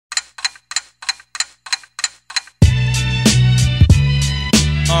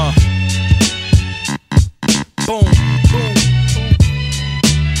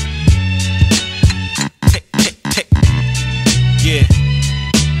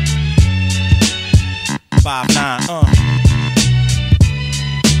5'9",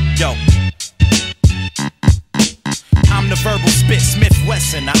 Yo. I'm the verbal spit Smith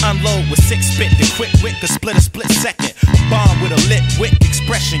Wesson. I unload with 6 spit. The quick wit could split a split second. A bomb with a lit wit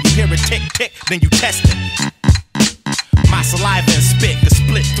expression. You hear it tick tick, then you test it. My saliva and spit, the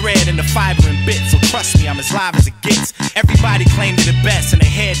split thread and the fiber and bit. So trust me, I'm as live as it gets. Everybody claimed it the best and they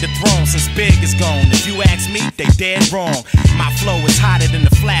had the throne since Big is gone. If you ask me, they dead wrong. My flow is hotter than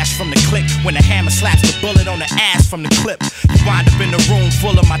the flash from the click. When the hammer slaps the bullet on the ass from the clip. You wind up in a room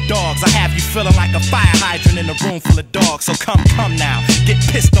full of my dogs. I have you feeling like a fire hydrant in a room full of dogs. So come now, get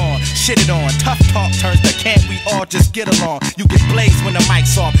pissed on, shitted on. Tough talk turns to can't we all just get along. You get blazed when the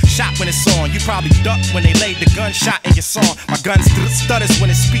mic's off, shot when it's on. You probably duck when they laid the gunshot in your song. My gun stutters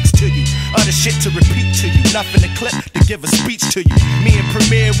when it speaks to you. Other shit to repeat to you. Nothing to clip to give a speech to you. Me and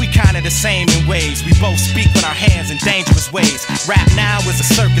Premier, we kinda the same in ways. We both speak with our hands in dangerous ways. Rap now is a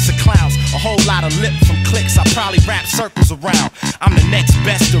circus of clowns. A whole lot of lip from clicks. I probably wrap circles around. I'm the next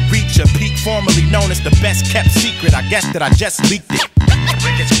best to reach a peak, formerly known as the best kept secret. I guess that I just leaked it.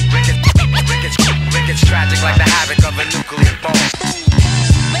 Ricketts tragic like the havoc of a nuclear bomb.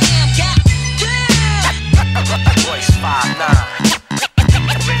 Royce 5'9".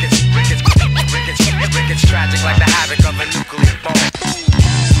 Ricketts tragic like the havoc of a nuclear bomb.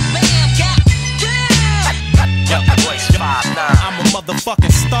 Royce 5'9". I'm a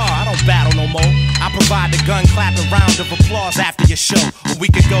motherfucking star, I don't battle no more. I provide the gun clapping round of applause after your show. Or we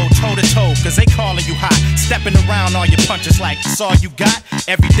could go toe to toe, cause they calling you hot. Stepping around all your punches like that's all you got.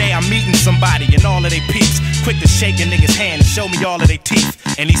 Every day I'm meeting somebody and all of they peeps. Quick to shake a nigga's hand and show me all of they teeth.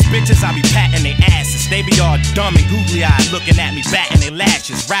 And these bitches I be patting their asses. They be all dumb and googly eyed looking at me batting their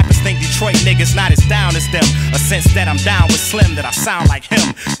lashes. Rappers think Detroit niggas not as down as them. A sense that I'm down with Slim, that I sound like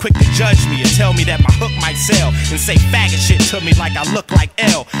him. Quick to judge me and tell me that my hook might sell. And say faggot shit to me like I look like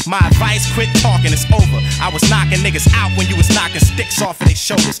L. My advice, quit talking, it's over. I was knocking niggas out when you was knocking sticks off of their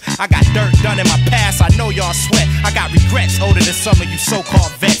shoulders. I got dirt done in my past, I know y'all sweat. I got regrets older than some of you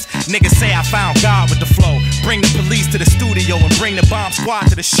so-called vets. Niggas say I found God with the flow. Bring the police to the studio and bring the bomb squad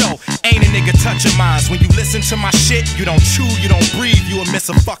to the show. Ain't a nigga touching minds. When you listen to my shit, you don't chew, you don't breathe, you will miss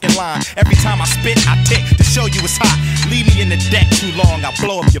a fucking line. Every time I spit, I tick to show you it's hot. Leave me in the deck too long, I'll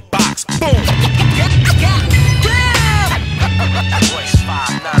blow up your box. Boom!